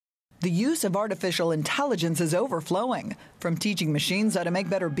The use of artificial intelligence is overflowing, from teaching machines how to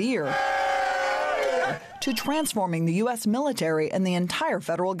make better beer to transforming the U.S. military and the entire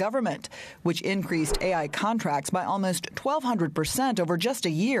federal government, which increased AI contracts by almost 1,200% over just a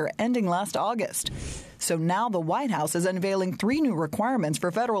year, ending last August. So now the White House is unveiling 3 new requirements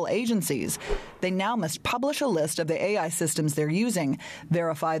for federal agencies. They now must publish a list of the AI systems they're using,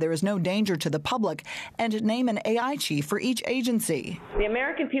 verify there is no danger to the public, and name an AI chief for each agency. The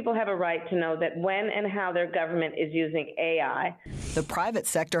American people have a right to know that when and how their government is using AI. The private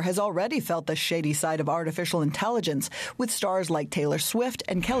sector has already felt the shady side of artificial intelligence, with stars like Taylor Swift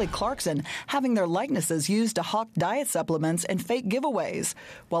and Kelly Clarkson having their likenesses used to hawk diet supplements and fake giveaways,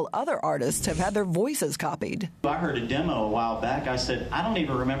 while other artists have had their voices copied. I heard a demo a while back. I said, I don't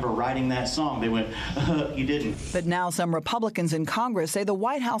even remember writing that song. They went, you didn't. But now some Republicans in Congress say the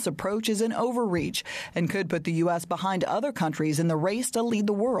White House approach is an overreach and could put the U.S. behind other countries in the race to lead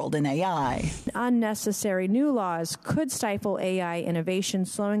the world in AI. Unnecessary new laws could stifle AI innovation,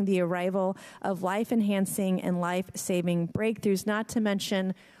 slowing the arrival of life-enhancing and life-saving breakthroughs, not to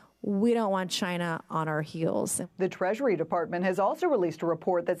mention we don't want China on our heels. The Treasury Department has also released a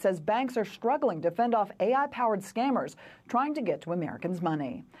report that says banks are struggling to fend off AI-powered scammers trying to get to Americans'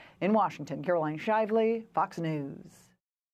 money. In Washington, Caroline Shively, Fox News.